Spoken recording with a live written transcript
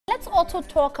also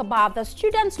talk about the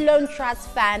Students' Loan Trust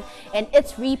Fund and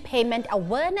its Repayment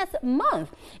Awareness Month.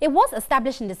 It was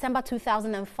established in December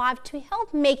 2005 to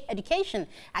help make education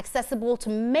accessible to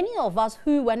many of us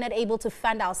who were not able to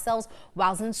fund ourselves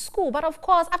whilst in school. But of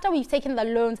course, after we've taken the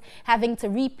loans, having to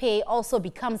repay also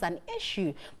becomes an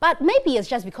issue. But maybe it's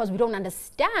just because we don't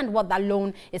understand what that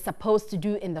loan is supposed to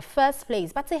do in the first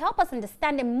place. But to help us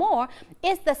understand it more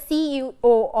is the CEO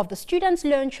of the Students'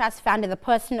 Loan Trust Fund, in the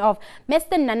person of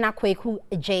Mr. Nana Kweku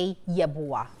J.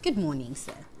 Yeboah. Good morning,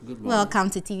 sir. Good morning. Welcome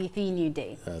to TV3 New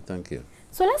Day. Thank you.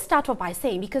 So let's start off by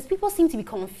saying, because people seem to be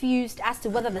confused as to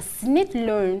whether the SSNIT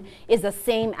loan is the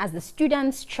same as the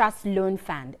Students' Trust Loan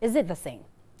Fund. Is it the same?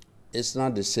 It's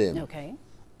not the same. Okay.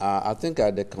 I think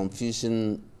the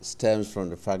confusion stems from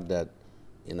the fact that,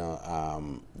 the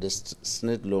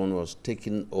SSNIT loan was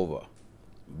taken over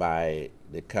by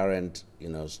the current,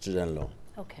 student loan.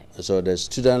 Okay. So the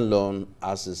student loan,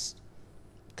 as is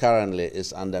currently,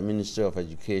 is under Ministry of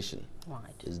Education.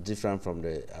 Right. It's different from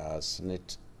the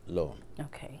SSNIT loan.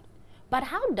 Okay. But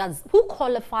who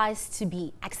qualifies to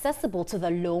be accessible to the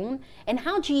loan, and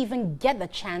how do you even get the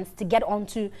chance to get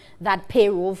onto that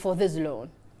payroll for this loan?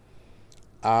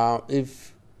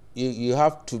 If you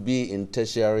have to be in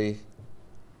tertiary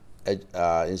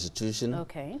institution,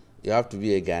 okay, you have to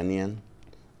be a Ghanaian,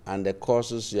 and the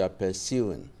courses you are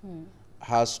pursuing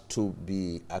has to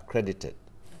be accredited.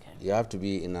 Okay. You have to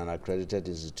be in an accredited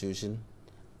institution,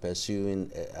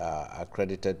 pursuing an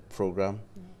accredited program.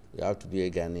 You have to be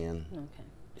a Ghanaian. Okay.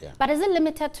 Yeah. But is it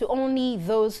limited to only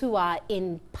those who are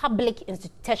in public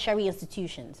tertiary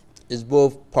institutions? It's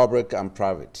both public and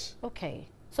private. Okay.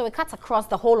 So it cuts across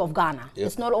the whole of Ghana. Yep.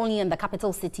 It's not only in the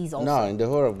capital cities also. No, in the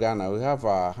whole of Ghana, we have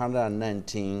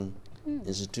 119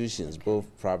 institutions, both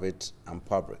private and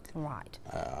public, right,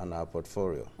 on our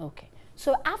portfolio. Okay.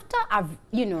 So after I've,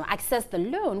 accessed the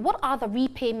loan, what are the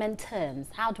repayment terms?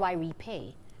 How do I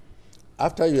repay?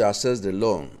 After you access the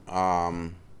loan,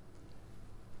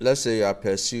 let's say you are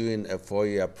pursuing a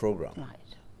 4-year program.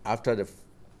 Right. After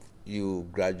you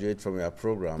graduate from your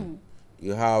program,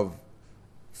 you have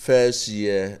first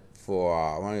year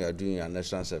for when you are doing your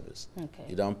national service. Okay.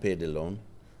 You don't pay the loan.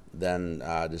 Then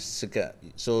the second,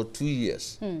 so 2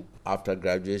 years after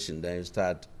graduation, then you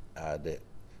start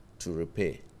to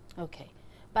repay. Okay.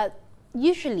 But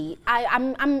usually,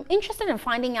 I'm interested in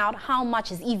finding out how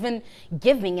much is even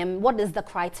giving and what is the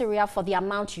criteria for the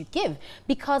amount you give.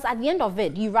 Because at the end of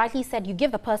it, you rightly said you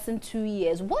give the person 2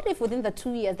 years. What if within the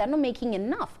 2 years they're not making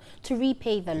enough to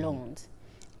repay the loans?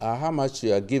 How much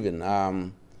you are given?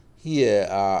 Here,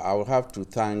 I will have to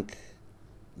thank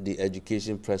the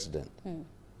education president,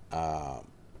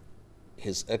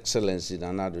 His Excellency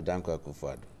Nana Addo Dankwa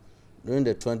Akufo-Addo. During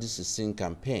the 2016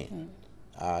 campaign,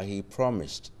 he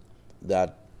promised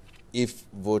that if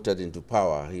voted into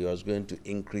power, he was going to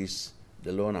increase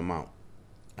the loan amount.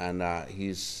 And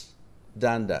he's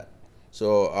done that.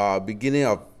 So beginning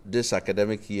of this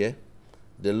academic year,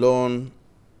 the loan,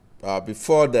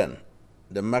 before then,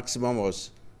 the maximum was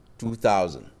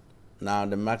 2,000. Now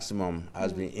the maximum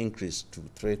has been increased to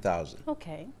 3,000.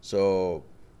 Okay. So,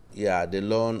 yeah, the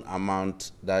loan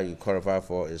amount that you qualify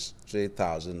for is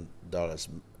 $3,000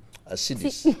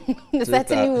 cedis. It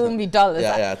certainly won't be dollars.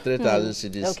 Yeah, 3,000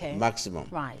 cedis okay. maximum.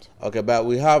 Right. Okay, but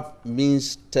we have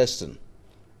means testing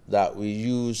that we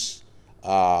use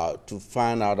to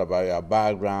find out about your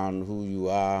background, who you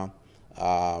are,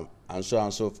 and so on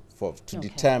and so forth, to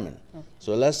determine. Okay.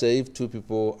 So let's say if 2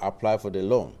 people apply for the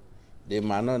loan, they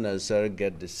might not necessarily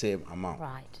get the same amount.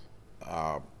 Right.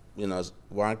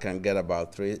 One can get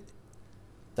about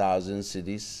 3,000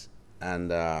 cedis, and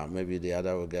maybe the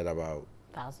other will get about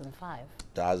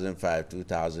 1,500,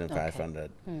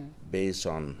 2,500, based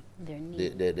on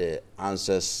the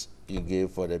answers you gave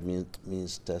for the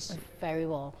means test. Very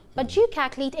well. But do you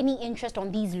calculate any interest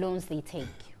on these loans they take?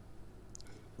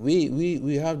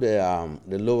 We have the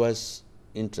lowest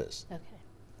interest. Okay.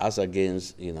 As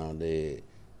against the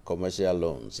commercial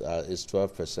loans is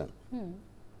 12%.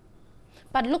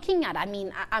 But looking at,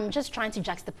 I'm just trying to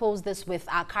juxtapose this with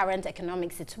our current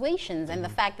economic situations and the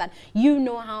fact that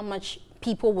how much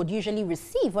people would usually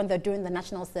receive when they're doing the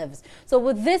national service. So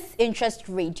with this interest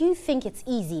rate, do you think it's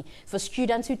easy for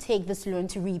students who take this loan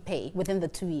to repay within the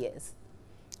 2 years?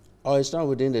 Oh, it's not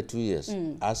within the 2 years.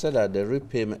 I said that the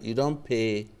repayment, you don't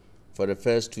pay for the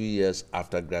first 2 years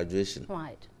after graduation.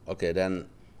 Right. Okay, then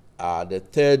the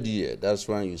 3rd year, that's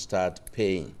when you start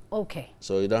paying. Okay.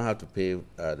 So you don't have to pay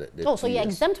the so you're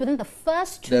exempt within the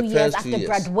first 2 years after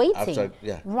graduating?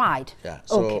 Yeah. Right. Yeah.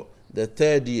 So the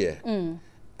 3rd year,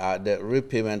 the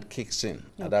repayment kicks in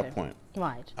at that point.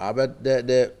 Right. But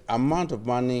the amount of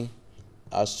money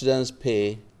our students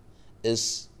pay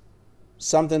is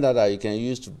something that you can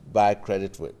use to buy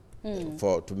credit with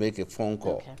to make a phone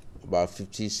call, about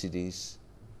 50 cedis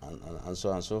and so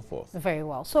on and so forth. Very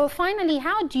well. So finally,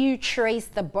 how do you trace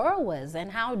the borrowers,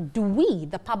 and how do we,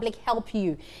 the public, help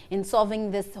you in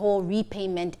solving this whole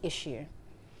repayment issue?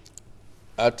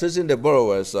 Tracing the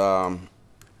borrowers,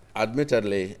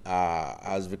 admittedly,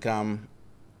 has become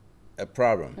a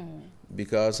problem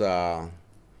because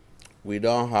we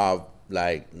don't have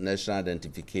like national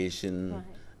identification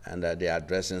and the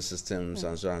addressing systems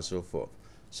and so on and so forth.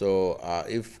 So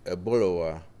if a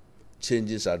borrower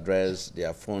changes address,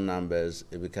 their phone numbers,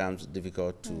 it becomes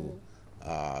difficult to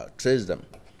trace them.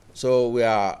 So we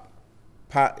are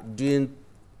doing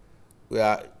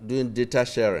data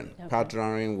sharing,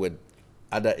 partnering with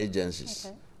other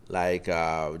agencies like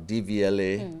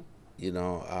DVLA, you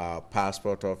know,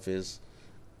 Passport Office,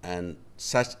 and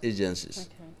such agencies,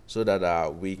 so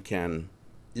that we can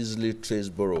easily trace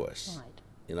borrowers.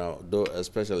 You know, though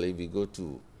especially if you go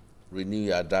to renew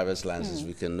your driver's license,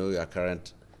 we can know your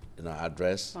current, you know,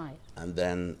 address, and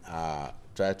then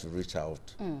try to reach out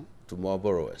to more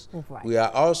borrowers. We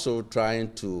are also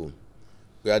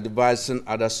we are devising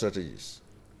other strategies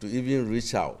to even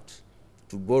reach out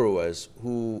to borrowers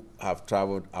who have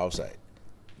traveled outside,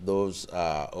 those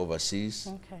overseas.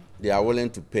 They are willing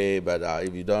to pay, but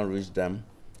if you don't reach them,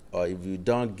 or if you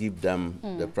don't give them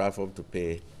the platform to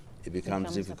pay, it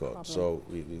becomes difficult. So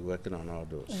we're working on all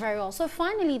those. Very well. So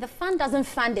finally, the fund doesn't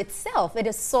fund itself. It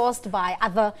is sourced by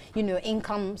other, you know,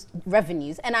 income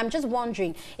revenues. And I'm just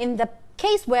wondering, in the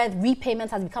case where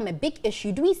repayments has become a big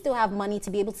issue, do we still have money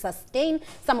to be able to sustain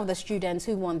some of the students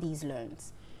who want these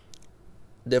loans?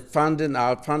 The funding,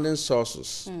 our funding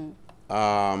sources,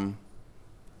 by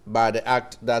the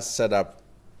act that set up,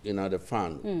 you know, the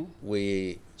fund,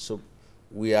 we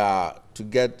are to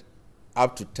get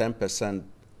up to 10%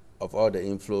 of all the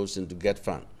inflows into GET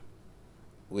Fund.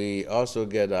 We also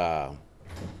get 1%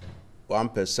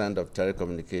 of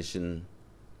telecommunication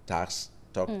tax,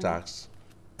 talk tax,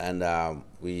 and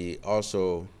we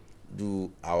also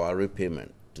do our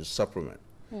repayment to supplement.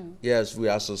 Yes, we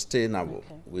are sustainable.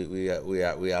 We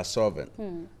are solvent.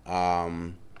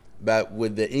 But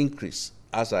with the increase,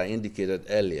 as I indicated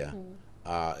earlier,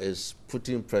 is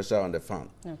putting pressure on the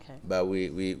fund. But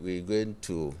we're going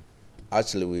to,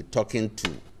 actually we're talking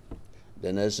to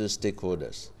the necessary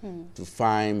stakeholders to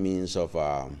find means of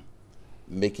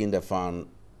making the fund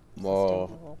more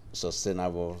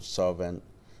sustainable, solvent.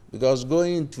 Because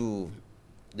going into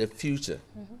the future,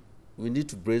 we need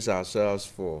to brace ourselves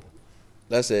for,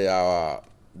 let's say,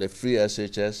 the free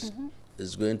SHS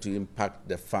is going to impact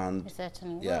the fund,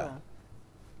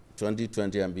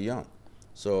 2020 and beyond.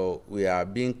 So we are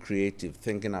being creative,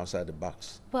 thinking outside the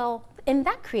box. Well, in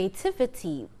that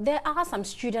creativity, there are some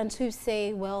students who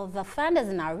say, well, the fund is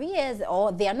in arrears,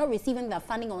 or they are not receiving their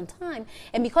funding on time,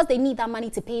 and because they need that money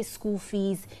to pay school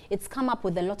fees, it's come up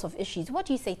with a lot of issues. What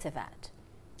do you say to that?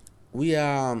 We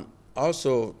are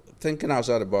also thinking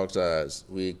outside the box as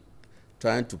we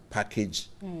trying to package,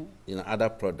 you know, other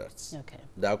products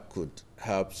that could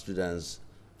help students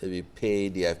maybe pay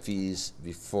their fees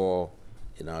before,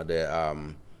 you know, they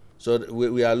so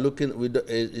we are looking.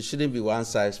 It shouldn't be one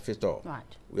size fits all.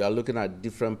 We are looking at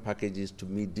different packages to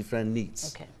meet different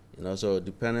needs. You know, so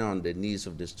depending on the needs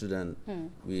of the student,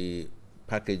 we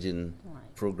packaging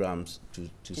programs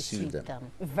to suit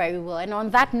them. Very well. And on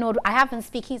that note, I have been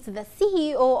speaking to the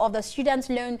CEO of the Student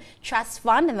Loan Trust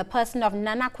Fund in the person of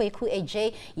Nana Kweku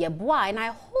Ejay Yeboah, and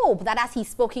I hope that as he's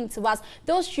speaking to us,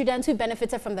 those students who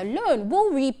benefited from the loan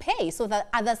will repay so that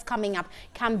others coming up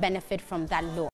can benefit from that loan.